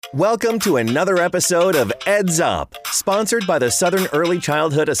Welcome to another episode of EdsUP, sponsored by the Southern Early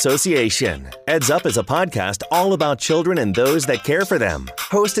Childhood Association. EdsUP is a podcast all about children and those that care for them.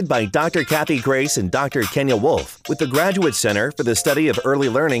 Hosted by Dr. Kathy Grace and Dr. Kenya Wolf with the Graduate Center for the Study of Early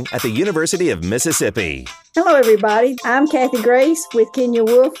Learning at the University of Mississippi. Hello, everybody. I'm Kathy Grace with Kenya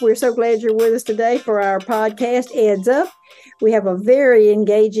Wolf. We're so glad you're with us today for our podcast, EdsUP. We have a very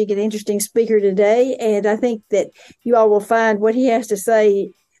engaging and interesting speaker today, and I think that you all will find what he has to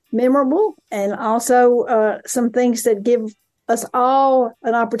say memorable, and also some things that give us all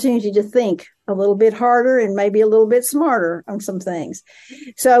an opportunity to think a little bit harder and maybe a little bit smarter on some things.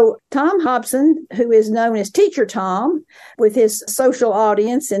 So Tom Hobson, who is known as Teacher Tom with his social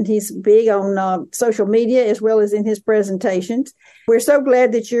audience, and he's big on social media as well as in his presentations. We're so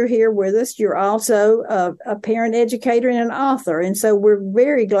glad that you're here with us. You're also a parent educator and an author. And so we're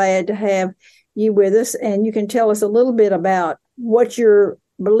very glad to have you with us. And you can tell us a little bit about what your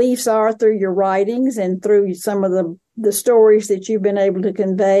beliefs are through your writings and through some of the stories that you've been able to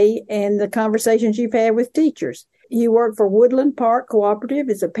convey and the conversations you've had with teachers. You work for Woodland Park Cooperative.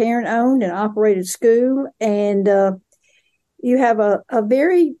 It's a parent-owned and operated school, and you have a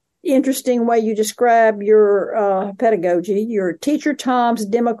very interesting way you describe your pedagogy, your Teacher Tom's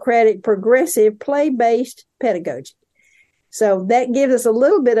democratic, progressive, play-based pedagogy. So that gives us a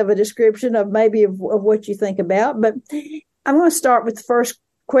little bit of a description of maybe of what you think about, but I'm going to start with the first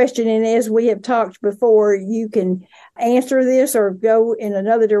question, and as we have talked before, you can answer this or go in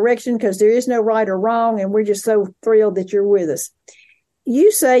another direction because there is no right or wrong, and we're just so thrilled that you're with us. You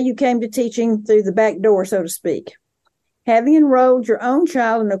say you came to teaching through the back door, so to speak. Having enrolled your own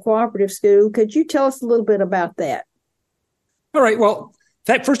child in a cooperative school, could you tell us a little bit about that? All right. Well,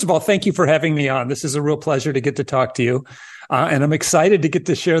 first of all, thank you for having me on. This is a real pleasure to get to talk to you, and I'm excited to get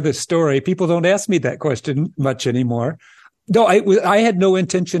to share this story. People don't ask me that question much anymore. No, I had no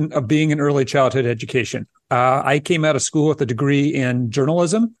intention of being in early childhood education. I came out of school with a degree in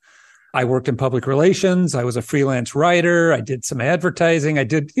journalism. I worked in public relations. I was a freelance writer. I did some advertising. I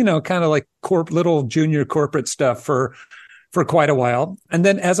did, kind of like little junior corporate stuff for quite a while. And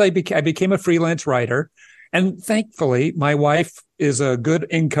then as I became a freelance writer, and thankfully my wife is a good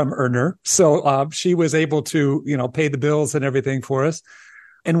income earner. So she was able to, pay the bills and everything for us.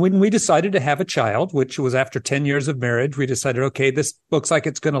 And when we decided to have a child, which was after 10 years of marriage, we decided, okay, this looks like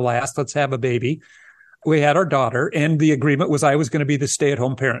it's going to last. Let's have a baby. We had our daughter, and the agreement was I was going to be the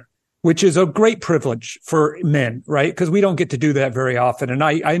stay-at-home parent, which is a great privilege for men, right? Because we don't get to do that very often. And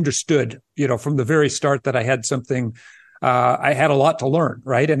I understood, from the very start that I had something, I had a lot to learn,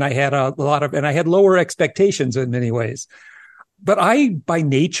 right? And I had I had lower expectations in many ways. But I, by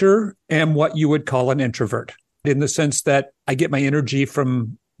nature, am what you would call an introvert, in the sense that I get my energy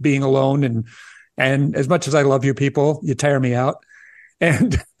from being alone. And as much as I love you people, you tire me out.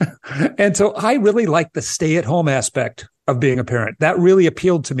 And so I really like the stay-at-home aspect of being a parent. That really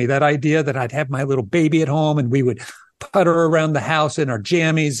appealed to me, that idea that I'd have my little baby at home and we would putter around the house in our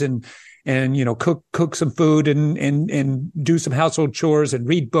jammies and cook some food and do some household chores and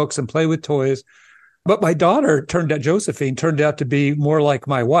read books and play with toys. But my daughter, Josephine, turned out to be more like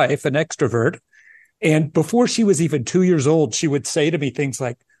my wife, an extrovert. And before she was even 2 years old, she would say to me things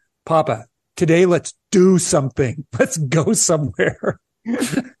like, "Papa, today let's do something. Let's go somewhere."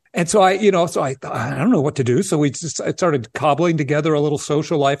 And so I thought, I don't know what to do. So I started cobbling together a little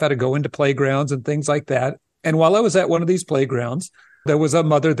social life, how to go into playgrounds and things like that. And while I was at one of these playgrounds, there was a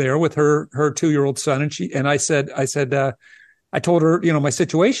mother there with her 2-year-old son. And I told her, my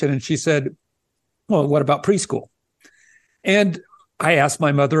situation. And she said, "Well, what about preschool?" And I asked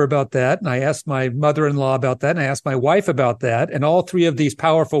my mother about that, and I asked my mother-in-law about that, and I asked my wife about that. And all three of these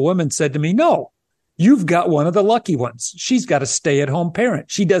powerful women said to me, "No, you've got one of the lucky ones. She's got a stay-at-home parent.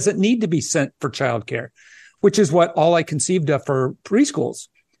 She doesn't need to be sent for childcare," which is what all I conceived of for preschools.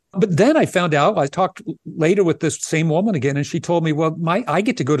 But then I found out, I talked later with this same woman again, and she told me, "Well, I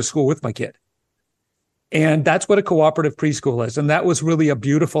get to go to school with my kid." And that's what a cooperative preschool is. And that was really a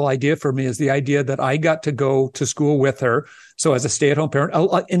beautiful idea for me, is the idea that I got to go to school with her. So as a stay-at-home parent,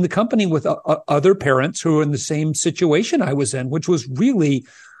 in the company with other parents who were in the same situation I was in, which was really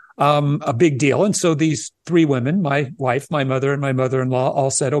a big deal. And so these three women, my wife, my mother, and my mother-in-law, all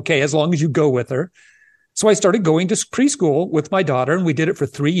said, "Okay, as long as you go with her." So I started going to preschool with my daughter, and we did it for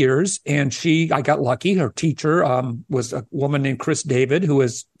 3 years. And I got lucky. Her teacher was a woman named Chris David, who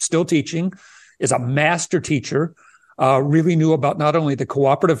is still teaching, is a master teacher, really knew about not only the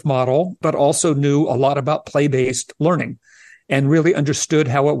cooperative model, but also knew a lot about play-based learning and really understood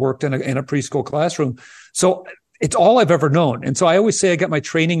how it worked in a preschool classroom. So it's all I've ever known. And so I always say I got my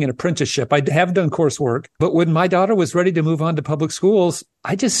training in apprenticeship. I have done coursework, but when my daughter was ready to move on to public schools,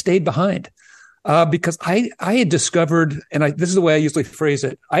 I just stayed behind because I had discovered, and this is the way I usually phrase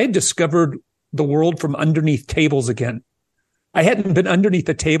it, I had discovered the world from underneath tables again. I hadn't been underneath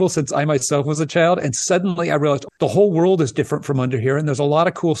a table since I myself was a child. And suddenly I realized the whole world is different from under here. And there's a lot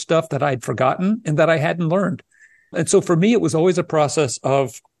of cool stuff that I'd forgotten and that I hadn't learned. And so for me, it was always a process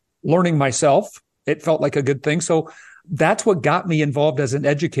of learning myself. It felt like a good thing. So that's what got me involved as an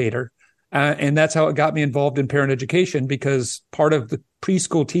educator. And that's how it got me involved in parent education, because part of the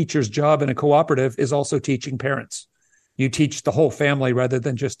preschool teacher's job in a cooperative is also teaching parents. You teach the whole family rather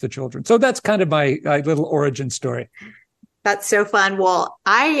than just the children. So that's kind of my little origin story. That's so fun. Well,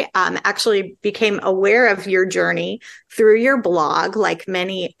 I actually became aware of your journey through your blog, like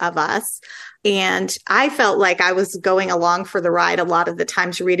many of us. And I felt like I was going along for the ride a lot of the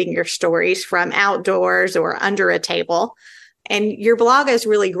times, reading your stories from outdoors or under a table. And your blog has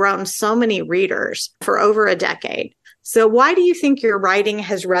really grown so many readers for over a decade. So why do you think your writing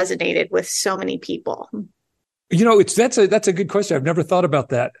has resonated with so many people? You know, that's a good question. I've never thought about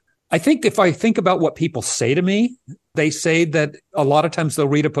that. I think if I think about what people say to me, they say that a lot of times they'll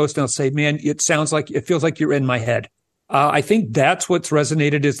read a post and they'll say, man, it feels like you're in my head. I think that's what's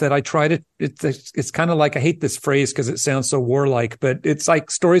resonated, is that I try to, it's kind of like, I hate this phrase because it sounds so warlike, but it's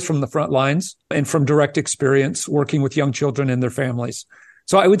like stories from the front lines and from direct experience working with young children and their families.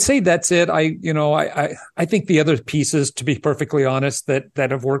 So I would say that's it. I think the other pieces, to be perfectly honest, that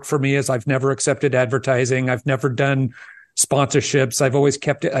have worked for me is I've never accepted advertising. I've never done sponsorships. I've always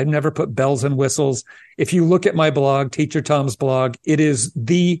kept it. I've never put bells and whistles. If you look at my blog, Teacher Tom's blog, it is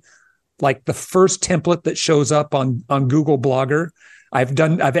the first template that shows up on Google Blogger. I've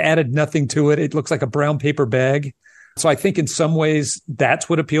added nothing to it. It looks like a brown paper bag. So I think in some ways that's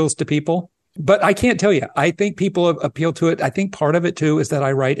what appeals to people. But I can't tell you. I think people appeal to it. I think part of it too is that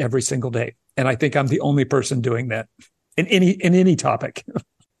I write every single day. And I think I'm the only person doing that in any topic.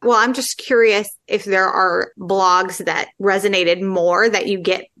 Well, I'm just curious if there are blogs that resonated more, that you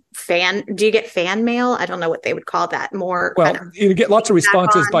get do you get fan mail? I don't know what they would call that more. Well, you get lots of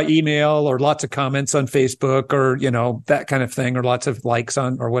responses by email, or lots of comments on Facebook, or, that kind of thing, or lots of likes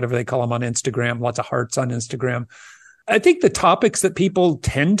on, or whatever they call them, on Instagram, lots of hearts on Instagram. I think the topics that people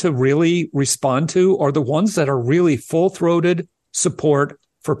tend to really respond to are the ones that are really full-throated support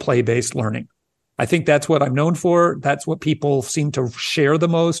for play-based learning. I think that's what I'm known for. That's what people seem to share the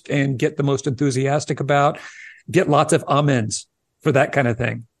most and get the most enthusiastic about, get lots of amens for that kind of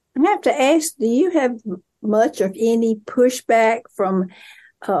thing. I have to ask, do you have much of any pushback from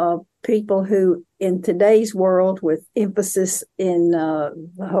people who, in today's world, with emphasis in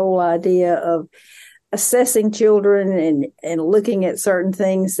the whole idea of assessing children and looking at certain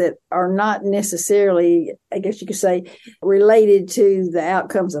things that are not necessarily, I guess you could say, related to the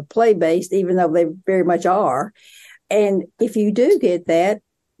outcomes of play-based, even though they very much are? And if you do get that,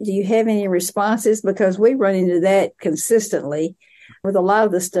 do you have any responses? Because we run into that consistently with a lot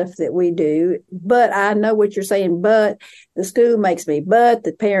of the stuff that we do. But I know what you're saying, but the school makes me, but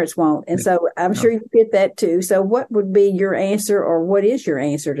the parents won't. And so I'm sure you get that too. So what would be your answer, or what is your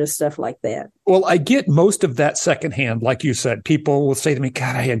answer to stuff like that? Well, I get most of that secondhand. Like you said, people will say to me,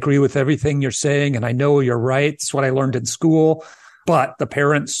 God, I agree with everything you're saying, and I know you're right. It's what I learned in school. But the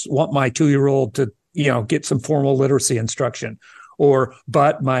parents want my 2-year-old to, get some formal literacy instruction.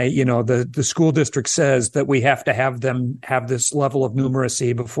 But the school district says that we have to have them have this level of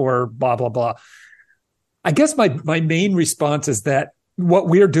numeracy before blah, blah, blah. I guess my main response is that what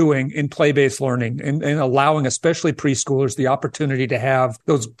we're doing in play-based learning and allowing especially preschoolers the opportunity to have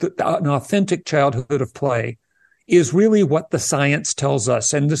an authentic childhood of play is really what the science tells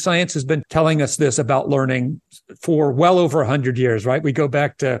us. And the science has been telling us this about learning for well over 100 years, right? We go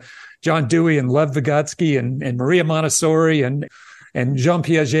back to John Dewey and Lev Vygotsky and Maria Montessori and Jean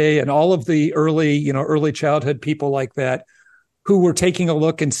Piaget and all of the early childhood people like that, who were taking a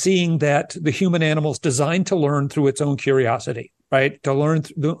look and seeing that the human animal is designed to learn through its own curiosity, right? To learn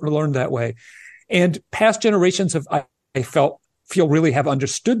that way. And past generations feel really have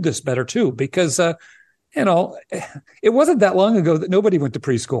understood this better too, because, it wasn't that long ago that nobody went to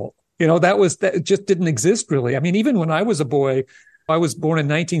preschool. That just didn't exist really. I mean, even when I was a boy, I was born in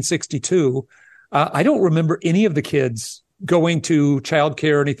 1962. I don't remember any of the kids going to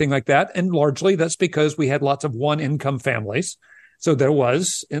childcare or anything like that. And largely that's because we had lots of one-income families. So there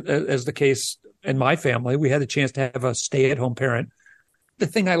was, as the case in my family, we had a chance to have a stay-at-home parent. The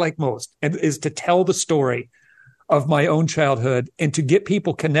thing I like most is to tell the story of my own childhood and to get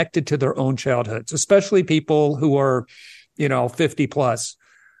people connected to their own childhoods, especially people who are, 50 plus.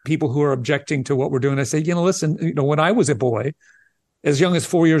 people who are objecting to what we're doing. I say, listen, when I was a boy, as young as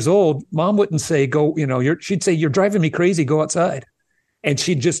 4 years old, mom wouldn't say, go, she'd say, you're driving me crazy, go outside. And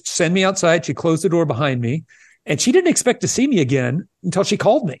she'd just send me outside. She'd close the door behind me. And she didn't expect to see me again until she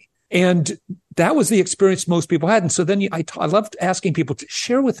called me. And that was the experience most people had. And so then I loved asking people to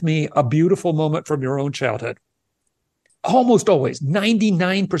share with me a beautiful moment from your own childhood. Almost always,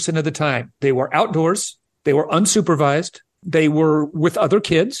 99% of the time, they were outdoors. They were unsupervised. They were with other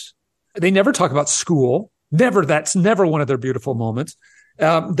kids. They never talk about school. That's never one of their beautiful moments.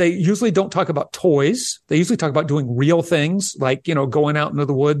 They usually don't talk about toys. They usually talk about doing real things like, going out into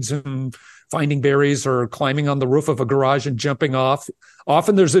the woods and finding berries or climbing on the roof of a garage and jumping off.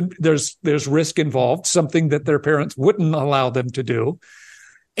 Often there's risk involved, something that their parents wouldn't allow them to do.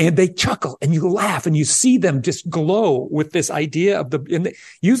 And they chuckle and you laugh and you see them just glow with this idea of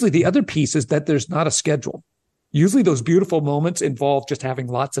usually the other piece is that there's not a schedule. Usually those beautiful moments involve just having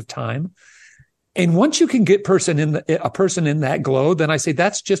lots of time. And once you can get a person in that glow, then I say,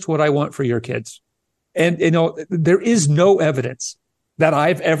 that's just what I want for your kids. And, there is no evidence that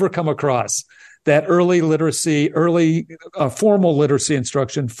I've ever come across that early literacy, formal literacy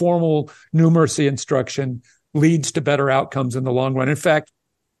instruction, formal numeracy instruction leads to better outcomes in the long run. In fact,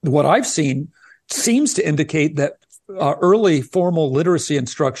 what I've seen seems to indicate that early formal literacy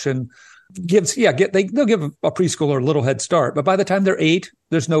instruction they'll give a preschooler a little head start. But by the time they're 8,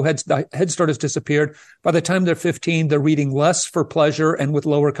 there's no head start has disappeared. By the time they're 15, they're reading less for pleasure and with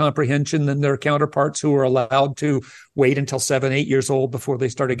lower comprehension than their counterparts who are allowed to wait until 7, 8 years old before they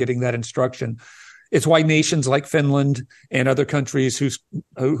started getting that instruction. It's why nations like Finland and other countries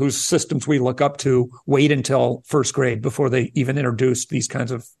whose systems we look up to wait until first grade before they even introduce these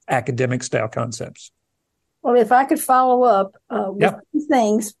kinds of academic style concepts. Well, if I could follow up with two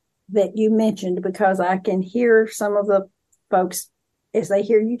things that you mentioned, because I can hear some of the folks as they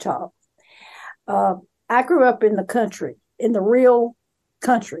hear you talk. I grew up in the country, in the real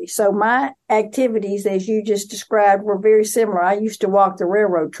country. So my activities, as you just described, were very similar. I used to walk the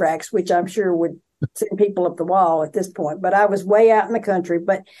railroad tracks, which I'm sure would send people up the wall at this point, but I was way out in the country.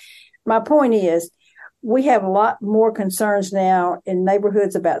 But my point is, we have a lot more concerns now in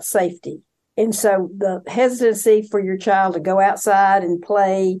neighborhoods about safety. And so the hesitancy for your child to go outside and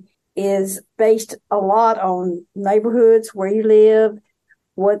play is based a lot on neighborhoods, where you live,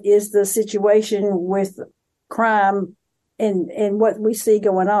 what is the situation with crime and what we see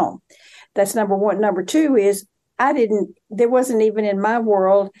going on. That's number one. Number two is there wasn't even in my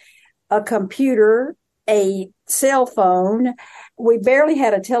world a computer, a cell phone. We barely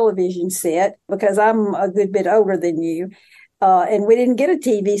had a television set because I'm a good bit older than you. And we didn't get a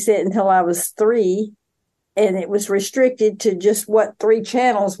TV set until I was 3. And it was restricted to just 3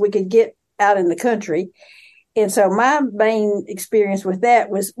 channels we could get out in the country. And so my main experience with that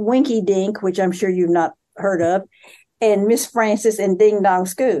was Winky Dink, which I'm sure you've not heard of, and Miss Francis and Ding Dong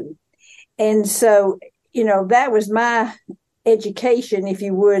School. And so, that was my education, if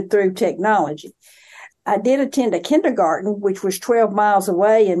you would, through technology. I did attend a kindergarten, which was 12 miles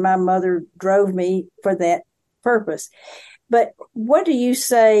away, and my mother drove me for that purpose. But what do you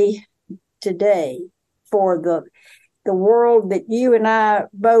say today for the world that you and I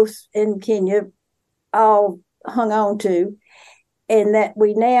both in Kenya all hung on to, and that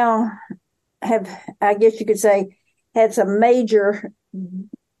we now have, I guess you could say, had some major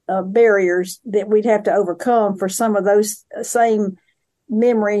barriers that we'd have to overcome for some of those same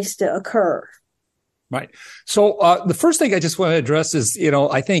memories to occur? Right. So the first thing I just want to address is,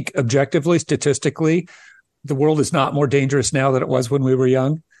 I think objectively, statistically, the world is not more dangerous now than it was when we were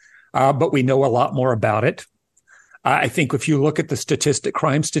young. But we know a lot more about it. I think if you look at the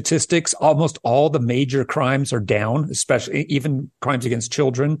crime statistics, almost all the major crimes are down, especially even crimes against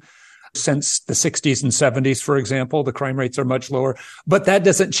children. Since the 60s and 70s, for example, the crime rates are much lower. But that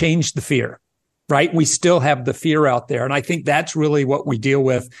doesn't change the fear, right? We still have the fear out there. And I think that's really what we deal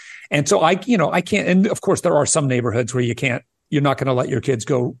with. And so I can't, and of course, there are some neighborhoods where you're not going to let your kids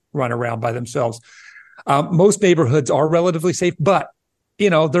go run around by themselves. Most neighborhoods are relatively safe, but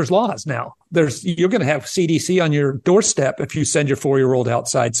there's laws now. You're going to have CDC on your doorstep if you send your 4-year-old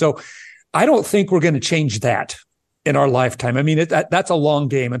outside. So I don't think we're going to change that in our lifetime. I mean, that's a long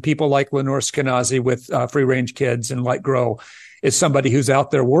game. And people like Lenore Skenazy with Free Range Kids and Like Grow is somebody who's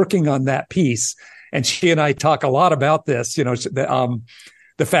out there working on that piece. And she and I talk a lot about this, the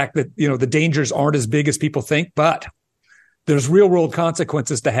fact that, the dangers aren't as big as people think, but there's real world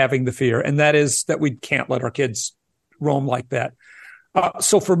consequences to having the fear. And that is that we can't let our kids roam like that.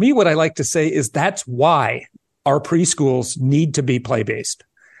 So for me, what I like to say is that's why our preschools need to be play-based,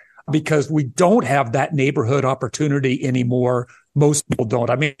 because we don't have that neighborhood opportunity anymore Most people don't.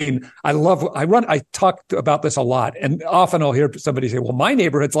 I mean, I talk about this a lot, and often I'll hear somebody say, well, my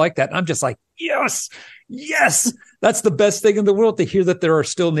neighborhood's like that. And I'm just like, yes, that's the best thing in the world to hear that there are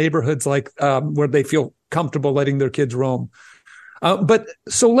still neighborhoods like where they feel comfortable letting their kids roam. But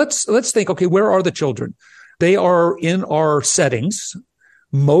so let's think, okay, where are the children? They are in our settings.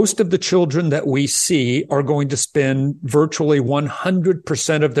 Most of the children that we see are going to spend virtually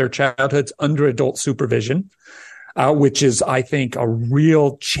 100% of their childhoods under adult supervision. Which is, I think, a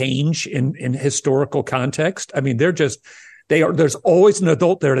real change in historical context. I mean, there's always an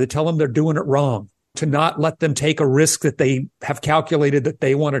adult there to tell them they're doing it wrong, to not let them take a risk that they have calculated that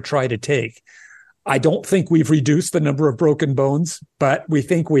they want to try to take. I don't think we've reduced the number of broken bones, but we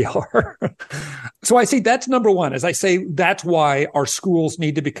think we are. So I say that's number one. As I say, that's why our schools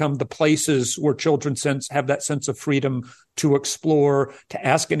need to become the places where children have that sense of freedom to explore, to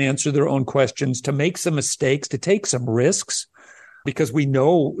ask and answer their own questions, to make some mistakes, to take some risks, because we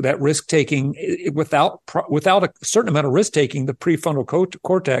know that risk taking without a certain amount of risk taking, the prefrontal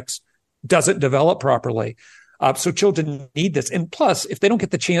cortex doesn't develop properly. So children need this. And plus, if they don't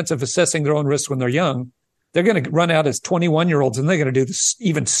get the chance of assessing their own risks when they're young, they're going to run out as 21-year-olds and they're going to do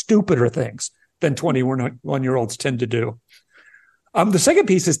even stupider things than 21-year-olds tend to do. The second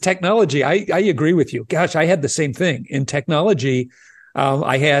piece is technology. I agree with you. Gosh, I had the same thing in technology.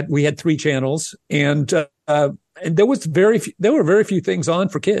 We had 3 channels and there were very few things on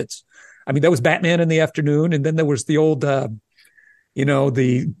for kids. I mean, there was Batman in the afternoon, and then there was the old, the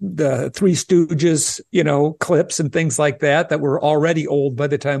Three Stooges, clips and things like that were already old by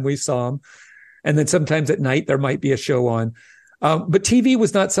the time we saw them. And then sometimes at night there might be a show on. But TV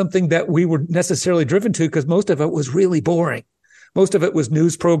was not something that we were necessarily driven to because most of it was really boring. Most of it was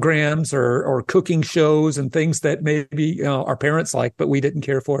news programs or cooking shows and things that maybe our parents liked, but we didn't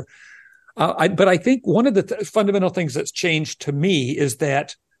care for. But I think one of the fundamental things that's changed to me is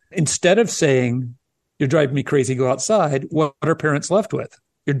that instead of saying, you're driving me crazy, go outside, what are parents left with?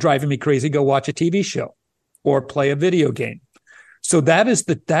 You're driving me crazy, go watch a TV show or play a video game. So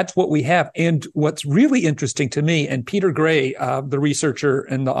that's what we have. And what's really interesting to me, and Peter Gray, the researcher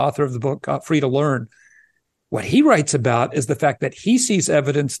and the author of the book, Free to Learn, what he writes about is the fact that he sees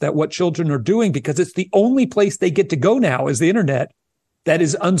evidence that what children are doing, because it's the only place they get to go now is the internet, that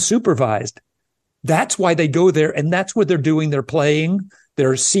is unsupervised. That's why they go there. And that's what they're doing. They're playing,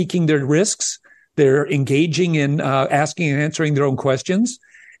 they're seeking their risks. They're engaging in asking and answering their own questions.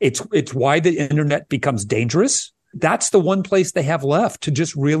 It's why the internet becomes dangerous. That's the one place they have left to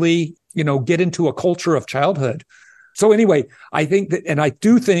just really, get into a culture of childhood. So anyway, I think that, and I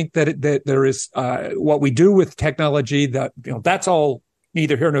do think that there is what we do with technology that, that's all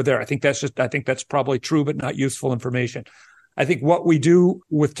neither here nor there. I think that's probably true, but not useful information. I think what we do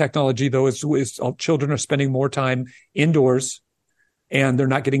with technology, though, is children are spending more time indoors, and they're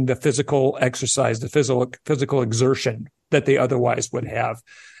not getting the physical exercise, the physical exertion that they otherwise would have,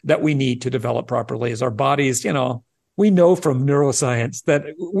 that we need to develop properly. As our bodies, we know from neuroscience that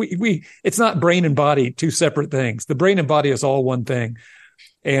it's not brain and body, two separate things. The brain and body is all one thing.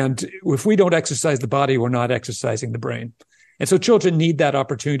 And if we don't exercise the body, we're not exercising the brain. And so children need that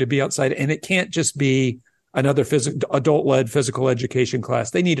opportunity to be outside. And it can't just be another adult-led physical education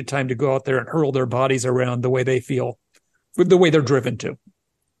class. They need a time to go out there and hurl their bodies around the way they feel, the way they're driven to.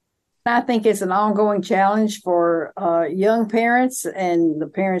 I think it's an ongoing challenge for young parents and the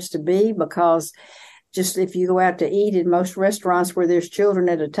parents to be, because just if you go out to eat in most restaurants where there's children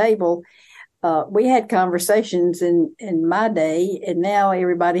at a table, we had conversations in my day, and now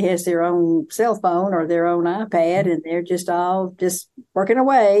everybody has their own cell phone or their own iPad, and they're just all just working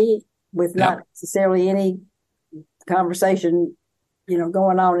away with not necessarily any conversation,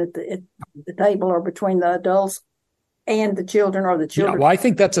 going on at the table or between the adults and the children or the children. Yeah, well, I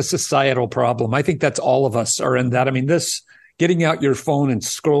think that's a societal problem. I think that's all of us are in that. I mean, this getting out your phone and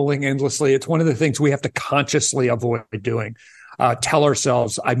scrolling endlessly, it's one of the things we have to consciously avoid doing. Tell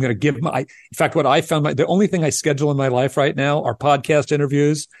ourselves, I'm going to give in fact, what I found, the only thing I schedule in my life right now are podcast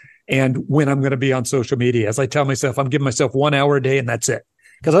interviews and when I'm going to be on social media. As I tell myself, I'm giving myself 1 hour a day and that's it.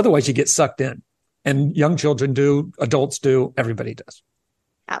 Because otherwise you get sucked in. And young children do, adults do, everybody does.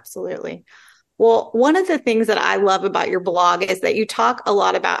 Absolutely. Well, one of the things that I love about your blog is that you talk a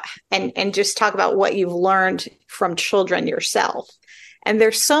lot about and just talk about what you've learned from children yourself. And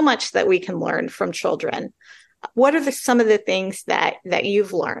there's so much that we can learn from children. What are some of the things that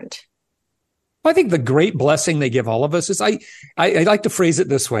you've learned? I think the great blessing they give all of us is I like to phrase it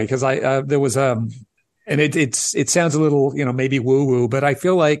this way, because there was and it sounds a little, maybe woo woo, but I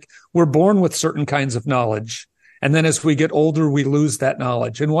feel like we're born with certain kinds of knowledge. And then as we get older, we lose that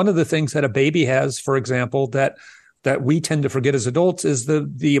knowledge. And one of the things that a baby has, for example, that that we tend to forget as adults is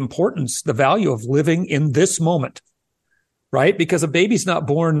the importance, the value of living in this moment, right? Because a baby's not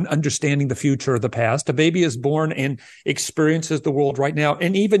born understanding the future or the past. A baby is born and experiences the world right now.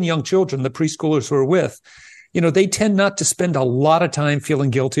 And even young children, the preschoolers who are with, they tend not to spend a lot of time feeling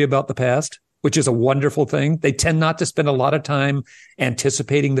guilty about the past, which is a wonderful thing. They tend not to spend a lot of time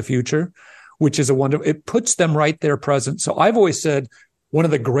anticipating the future, which is it puts them right there present. So I've always said one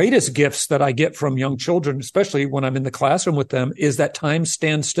of the greatest gifts that I get from young children, especially when I'm in the classroom with them, is that time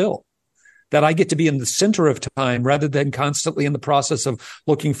stands still, that I get to be in the center of time rather than constantly in the process of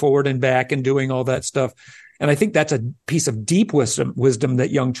looking forward and back and doing all that stuff. And I think that's a piece of deep wisdom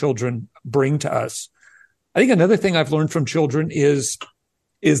that young children bring to us. I think another thing I've learned from children is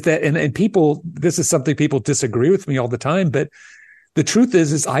that, and people, this is something people disagree with me all the time, but the truth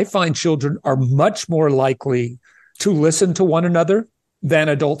is I find children are much more likely to listen to one another than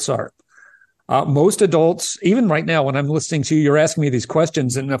adults are. Most adults, even right now, when I'm listening to you, you're asking me these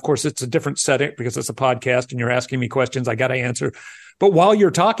questions. And of course, it's a different setting because it's a podcast and you're asking me questions I got to answer. But while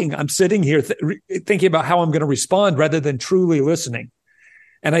you're talking, I'm sitting here thinking about how I'm going to respond rather than truly listening.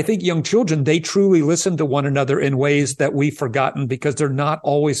 And I think young children, they truly listen to one another in ways that we've forgotten because they're not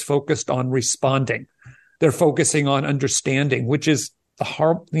always focused on responding. They're focusing on understanding, which is the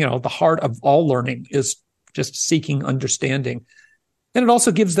heart of all learning is just seeking understanding. And it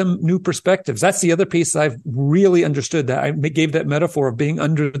also gives them new perspectives. That's the other piece I've really understood, that I gave that metaphor of being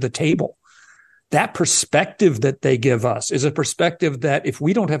under the table. That perspective that they give us is a perspective that if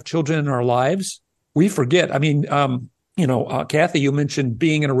we don't have children in our lives, we forget. I mean, Kathy, you mentioned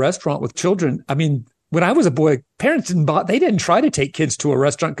being in a restaurant with children. I mean, when I was a boy, parents didn't try to take kids to a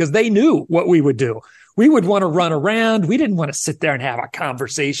restaurant because they knew what we would do. We would want to run around. We didn't want to sit there and have a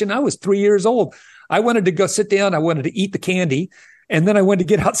conversation. I was 3 years old. I wanted to go sit down. I wanted to eat the candy. And then I wanted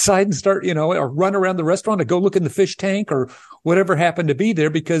to get outside and start, or run around the restaurant or go look in the fish tank or whatever happened to be there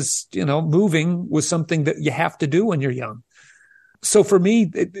because, moving was something that you have to do when you're young. So for me,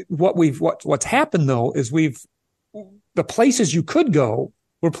 what's happened though is the places you could go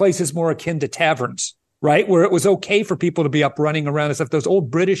were places more akin to taverns, right? Where it was okay for people to be up running around and stuff. Those old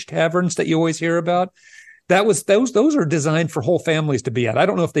British taverns that you always hear about, those are designed for whole families to be at. I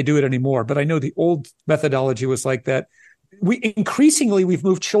don't know if they do it anymore, but I know the old methodology was like that. We've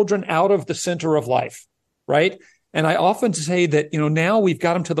moved children out of the center of life, right? And I often say that, now we've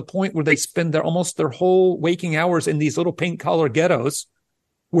got them to the point where they spend almost their whole waking hours in these little pink collar ghettos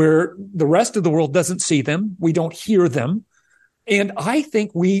where the rest of the world doesn't see them. We don't hear them. And I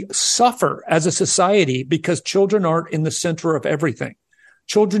think we suffer as a society because children aren't in the center of everything.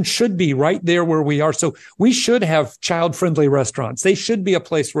 Children should be right there where we are. So we should have child-friendly restaurants. They should be a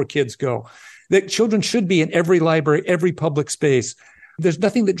place where kids go. That children should be in every library, every public space. There's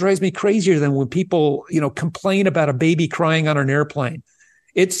nothing that drives me crazier than when people, complain about a baby crying on an airplane.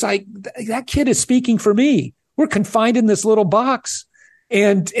 It's like, that kid is speaking for me. We're confined in this little box.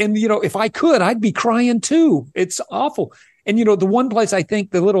 And if I could, I'd be crying too. It's awful. And, the one place I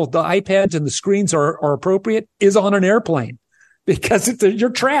think the iPads and the screens are appropriate is on an airplane because you're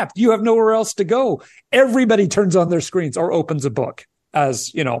trapped. You have nowhere else to go. Everybody turns on their screens or opens a book.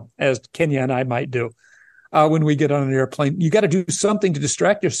 As Kenya and I might do when we get on an airplane. You got to do something to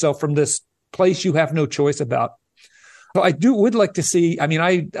distract yourself from this place you have no choice about. So I would like to see,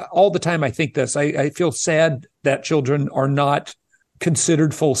 all the time I think this, I feel sad that children are not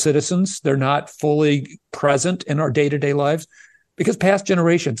considered full citizens. They're not fully present in our day-to-day lives because past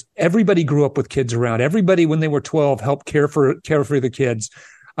generations, everybody grew up with kids around. Everybody, when they were 12, helped care for the kids.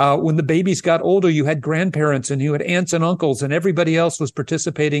 When the babies got older, you had grandparents and you had aunts and uncles, and everybody else was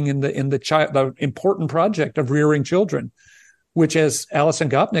participating in the important project of rearing children, which, as Alison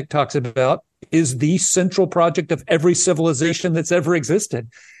Gopnik talks about, is the central project of every civilization that's ever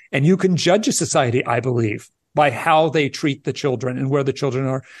existed. And you can judge a society, I believe, by how they treat the children and where the children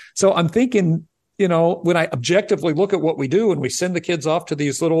are. So I'm thinking, when I objectively look at what we do and we send the kids off to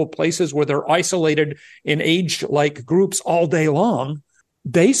these little places where they're isolated in age-like groups all day long,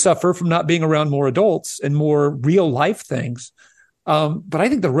 they suffer from not being around more adults and more real life things. But I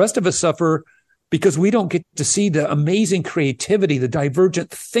think the rest of us suffer because we don't get to see the amazing creativity, the divergent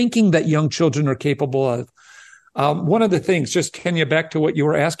thinking that young children are capable of. One of the things, just Kenya, back to what you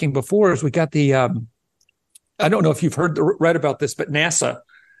were asking before, is we got the, I don't know if you've read about this, but NASA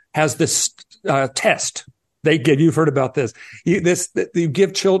has this test they give. You've heard about this. They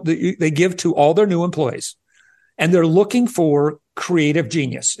give to all their new employees. And they're looking for creative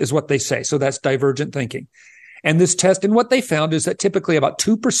genius is what they say. So that's divergent thinking. And this test, and what they found is that typically about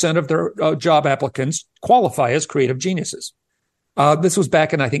 2% of their job applicants qualify as creative geniuses. This was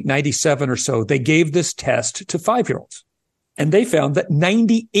back in, I think, 97 or so. They gave this test to 5-year-olds. And they found that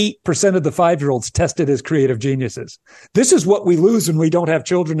 98% of the 5-year-olds tested as creative geniuses. This is what we lose when we don't have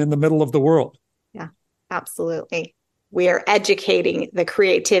children in the middle of the world. Yeah, absolutely. We are educating the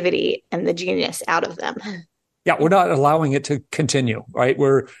creativity and the genius out of them. Yeah, we're not allowing it to continue, right?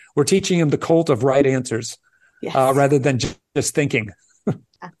 We're teaching them the cult of right answers, yes, rather than just thinking. And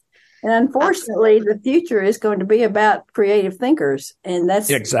unfortunately, the future is going to be about creative thinkers. And that's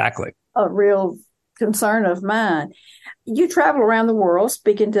exactly a real concern of mine. You travel around the world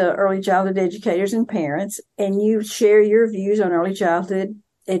speaking to early childhood educators and parents, and you share your views on early childhood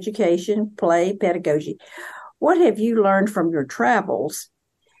education, play, pedagogy. What have you learned from your travels?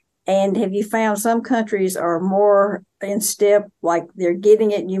 And have you found some countries are more in step, like they're getting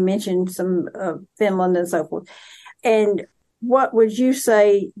it? You mentioned some Finland and so forth. And what would you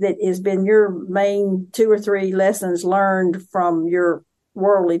say that has been your main 2 or 3 lessons learned from your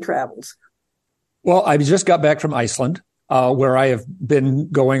worldly travels? Well, I just got back from Iceland, where I have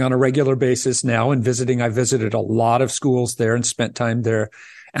been going on a regular basis now and visiting. I visited a lot of schools there and spent time there.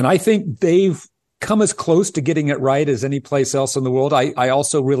 And I think they've come as close to getting it right as any place else in the world. I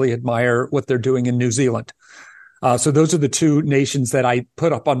also really admire what they're doing in New Zealand. So those are the 2 nations that I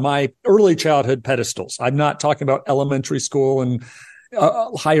put up on my early childhood pedestals. I'm not talking about elementary school and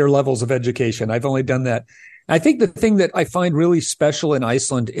higher levels of education. I've only done that. I think the thing that I find really special in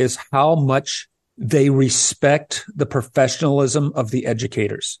Iceland is how much they respect the professionalism of the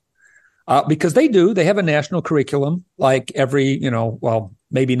educators. Because they have a national curriculum, like every, well,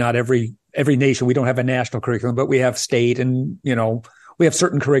 maybe not every nation. We don't have a national curriculum, but we have state and, we have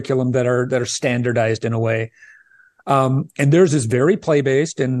certain curriculum that are standardized in a way. And theirs is very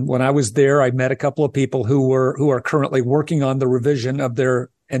play-based. And when I was there, I met a couple of people who are currently working on the revision of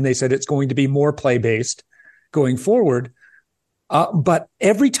and they said it's going to be more play-based going forward. But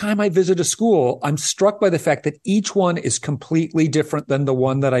every time I visit a school, I'm struck by the fact that each one is completely different than the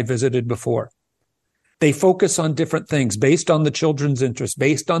one that I visited before. They focus on different things based on the children's interest,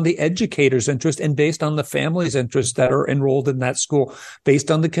 based on the educator's interest, and based on the family's interests that are enrolled in that school, based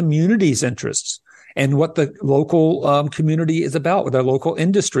on the community's interests and what the local community is about, with their local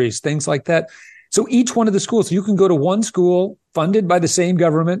industries, things like that. So each one of the schools, you can go to one school funded by the same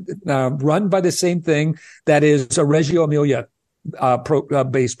government, run by the same thing, that is a Reggio Emilia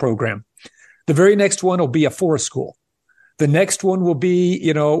based program. The very next one will be a forest school. The next one will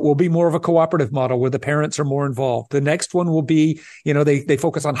be more of a cooperative model where the parents are more involved. The next one will be, they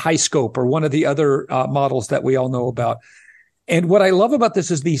focus on high scope or one of the other models that we all know about. And what I love about this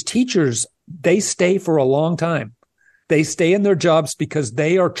is these teachers, they stay for a long time. They stay in their jobs because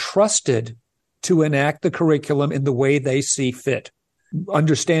they are trusted to enact the curriculum in the way they see fit,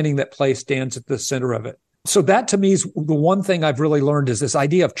 understanding that play stands at the center of it. So that to me is the one thing I've really learned, is this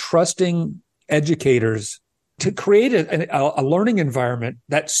idea of trusting educators to create a learning environment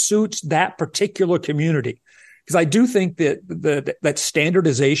that suits that particular community. Because I do think that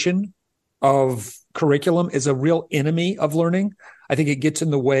standardization of curriculum is a real enemy of learning. I think it gets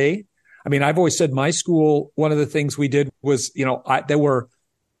in the way. I mean, I've always said my school, one of the things we did was,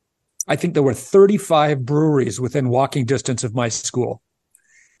 I think there were 35 breweries within walking distance of my school.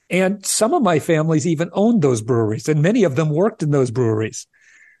 And some of my families even owned those breweries, and many of them worked in those breweries.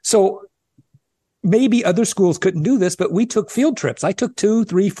 So maybe other schools couldn't do this, but we took field trips. I took 2,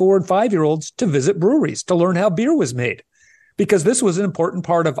 3, 4, and 5-year-olds to visit breweries to learn how beer was made, because this was an important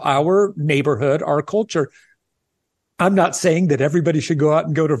part of our neighborhood, our culture. I'm not saying that everybody should go out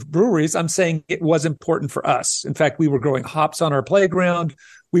and go to breweries. I'm saying it was important for us. In fact, we were growing hops on our playground.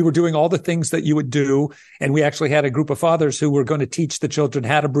 We were doing all the things that you would do. And we actually had a group of fathers who were going to teach the children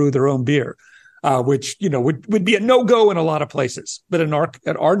how to brew their own beer, which, would be a no-go in a lot of places. But in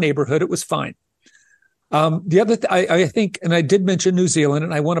our neighborhood, it was fine. The other I think, and I did mention New Zealand,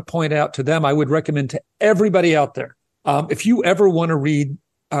 and I want to point out to them, I would recommend to everybody out there, if you ever want to read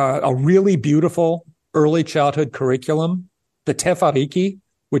a really beautiful early childhood curriculum, the Te Whariki,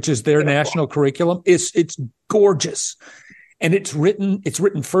 which is their national curriculum, it's gorgeous. And it's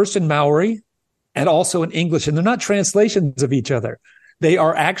written first in Maori and also in English, and they're not translations of each other. They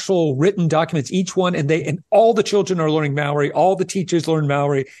are actual written documents, each one, and all the children are learning Maori. All the teachers learn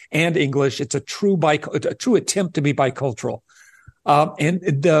Maori and English. It's a true attempt to be bicultural. And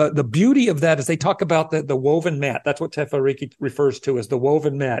the beauty of that is they talk about the woven mat. That's what Te Whariki refers to as the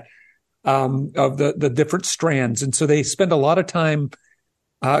woven mat of the different strands. And so they spend a lot of time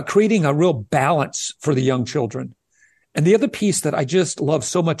creating a real balance for the young children. And the other piece that I just love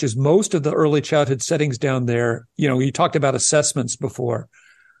so much is most of the early childhood settings down there. You talked about assessments before.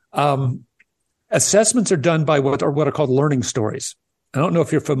 Assessments are done by what are called learning stories. I don't know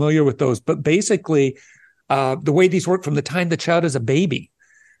if you're familiar with those, but basically, the way these work from the time the child is a baby,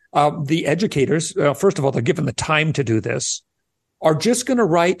 the educators, first of all, they're given the time to do this, are just going to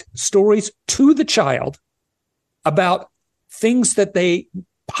write stories to the child about things that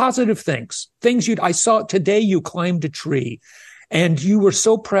positive things I saw today. You climbed a tree and you were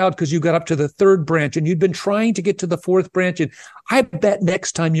so proud because you got up to the third branch and you'd been trying to get to the fourth branch. And I bet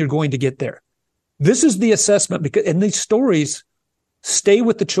next time you're going to get there. This is the assessment, and these stories stay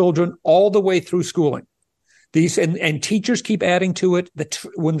with the children all the way through schooling. These and teachers keep adding to it.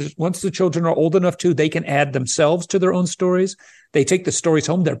 Once the children are old enough they can add themselves to their own stories. They take the stories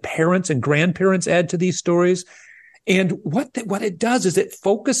home. Their parents and grandparents add to these stories. And what it does is it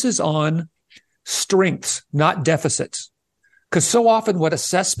focuses on strengths, not deficits. Because so often what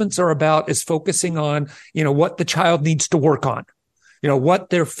assessments are about is focusing on, what the child needs to work on, what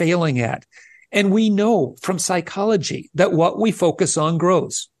they're failing at. And we know from psychology that what we focus on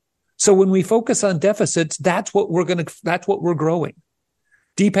grows. So when we focus on deficits, that's what we're growing.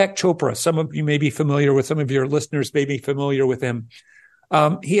 Deepak Chopra, some of you may be familiar with, some of your listeners may be familiar with him.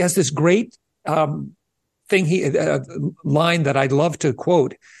 He has this great line that I'd love to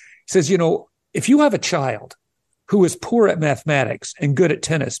quote. He says, if you have a child who is poor at mathematics and good at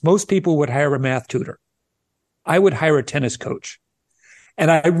tennis, most people would hire a math tutor. I would hire a tennis coach. And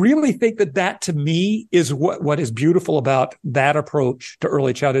I really think that to me is what is beautiful about that approach to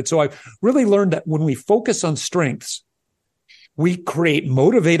early childhood. So I've really learned that when we focus on strengths, we create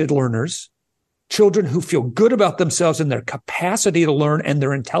motivated learners, children who feel good about themselves and their capacity to learn and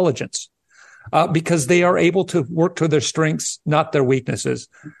their intelligence, because they are able to work to their strengths, not their weaknesses.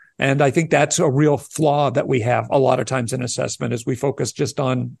 And I think that's a real flaw that we have a lot of times in assessment, is we focus just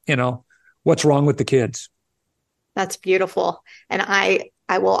on, what's wrong with the kids. That's beautiful. And I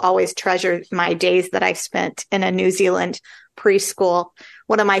will always treasure my days that I spent in a New Zealand preschool.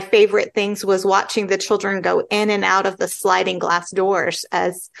 One of my favorite things was watching the children go in and out of the sliding glass doors,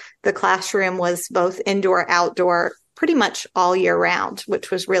 as the classroom was both indoor, outdoor, pretty much all year round, which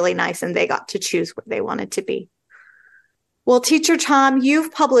was really nice. And they got to choose where they wanted to be. Well, Teacher Tom,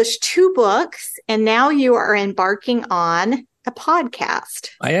 you've published 2 books, and now you are embarking on a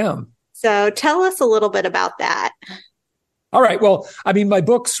podcast. I am. So tell us a little bit about that. All right. Well, my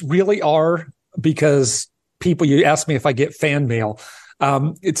books really are because you ask me if I get fan mail.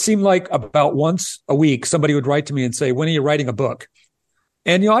 It seemed like about once a week, somebody would write to me and say, when are you writing a book?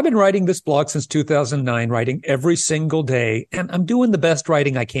 And, I've been writing this blog since 2009, writing every single day, and I'm doing the best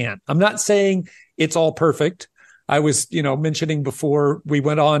writing I can. I'm not saying it's all perfect. I was, mentioning before we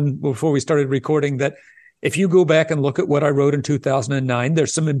started recording, that if you go back and look at what I wrote in 2009,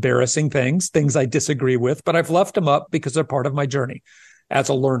 there's some embarrassing things I disagree with, but I've left them up because they're part of my journey as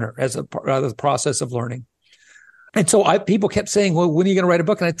a learner, as a process of learning. And so people kept saying, well, when are you going to write a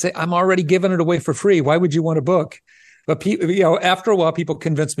book? And I'd say, I'm already giving it away for free. Why would you want a book? But after a while, people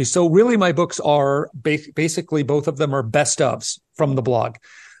convinced me. So really, my books are basically, both of them are best ofs from the blog.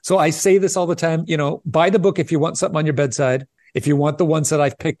 So I say this all the time, buy the book if you want something on your bedside. If you want the ones that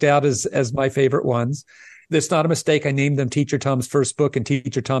I've picked out as my favorite ones. It's not a mistake. I named them Teacher Tom's first book and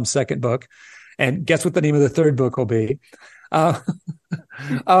Teacher Tom's second book. And guess what the name of the third book will be? So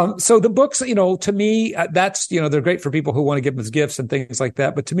the books, to me, that's, they're great for people who want to give them as gifts and things like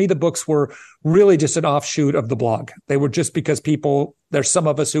that. But to me, the books were really just an offshoot of the blog. They were just because there's some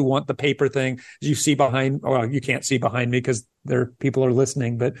of us who want the paper thing. You see you can't see behind me because people are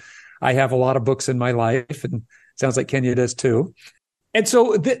listening, but I have a lot of books in my life, and it sounds like Kenya does too. And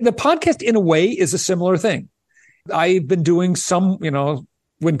so the podcast, in a way, is a similar thing. I've been doing some,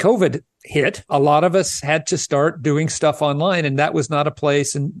 when COVID hit, a lot of us had to start doing stuff online, and that was not a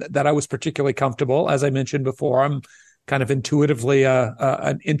place that I was particularly comfortable. As I mentioned before, I'm kind of intuitively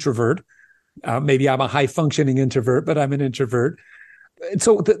an introvert. Maybe I'm a high-functioning introvert, but I'm an introvert. And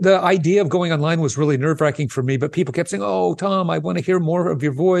so the idea of going online was really nerve-wracking for me, but people kept saying, oh, Tom, I want to hear more of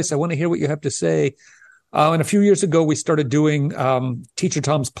your voice. I want to hear what you have to say. And a few years ago, we started doing Teacher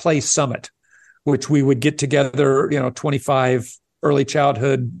Tom's Play Summit, which we would get together, 25 early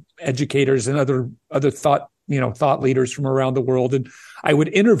childhood educators and other thought leaders from around the world, and I would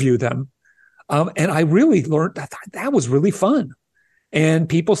interview them. And I really learned that was really fun. And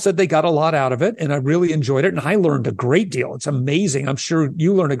people said they got a lot out of it, and I really enjoyed it. And I learned a great deal. It's amazing. I'm sure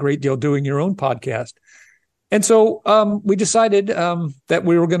you learn a great deal doing your own podcast. And so we decided that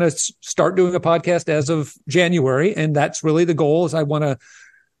we were going to start doing a podcast as of January. And that's really the goal. Is I want to,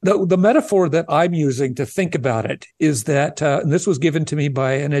 the metaphor that I'm using to think about it is that, and this was given to me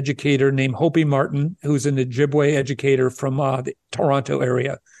by an educator named Hopi Martin, who's an Ojibwe educator from the Toronto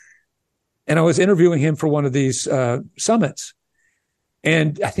area. And I was interviewing him for one of these summits.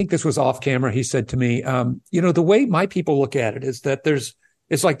 And I think this was off camera. He said to me, the way my people look at it is that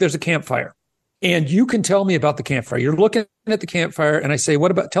it's like there's a campfire and you can tell me about the campfire. You're looking at the campfire and I say,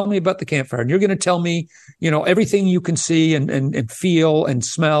 tell me about the campfire. And you're going to tell me, everything you can see and feel and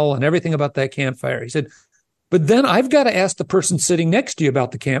smell and everything about that campfire. He said, but then I've got to ask the person sitting next to you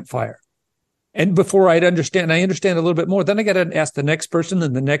about the campfire. And before I understand a little bit more, then I got to ask the next person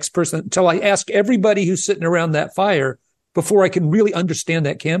and the next person until I ask everybody who's sitting around that fire before I can really understand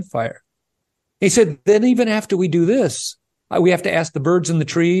that campfire. He said, then even after we do this, we have to ask the birds in the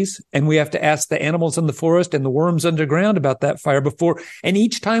trees and we have to ask the animals in the forest and the worms underground about that fire before. And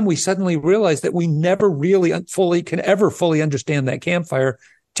each time we suddenly realize that we never really fully understand that campfire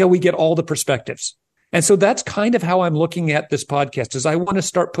till we get all the perspectives. And so that's kind of how I'm looking at this podcast is I want to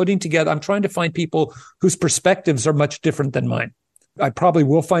start putting together. I'm trying to find people whose perspectives are much different than mine. I probably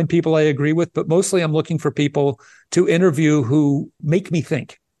will find people I agree with, but mostly I'm looking for people to interview who make me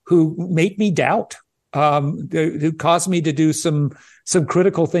think, who make me doubt, who cause me to do some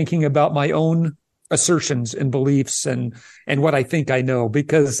critical thinking about my own assertions and beliefs and what I think I know.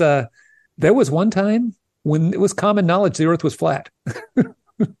 Because there was one time when it was common knowledge the earth was flat.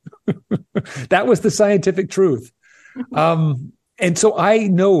 That was the scientific truth. And so I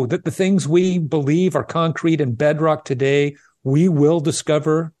know that the things we believe are concrete and bedrock today, we will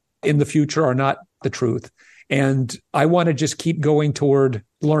discover in the future are not the truth. And I want to just keep going toward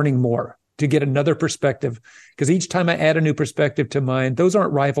learning more to get another perspective. Because each time I add a new perspective to mine, those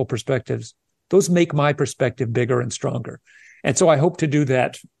aren't rival perspectives. Those make my perspective bigger and stronger. And so I hope to do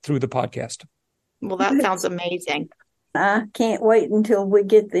that through the podcast. Well, that sounds amazing. I can't wait until we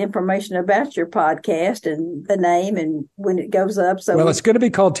get the information about your podcast and the name and when it goes up. It's going to be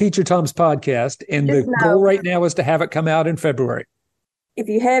called Teacher Tom's Podcast. And the goal right now is to have it come out in February. If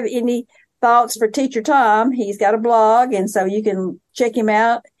you have any thoughts for Teacher Tom, he's got a blog. And so you can check him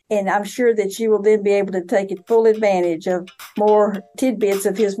out. And I'm sure that you will then be able to take full advantage of more tidbits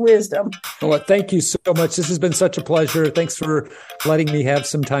of his wisdom. Well, thank you so much. This has been such a pleasure. Thanks for letting me have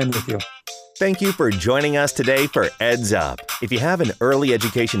some time with you. Thank you for joining us today for EdsUP. If you have an early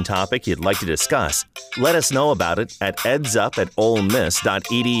education topic you'd like to discuss, let us know about it at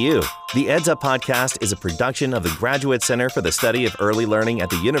edsup@olemiss.edu. The EdsUP podcast is a production of the Graduate Center for the Study of Early Learning at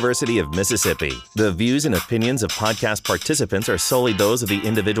the University of Mississippi. The views and opinions of podcast participants are solely those of the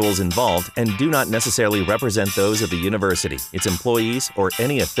individuals involved and do not necessarily represent those of the university, its employees, or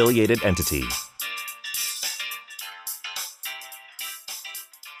any affiliated entity.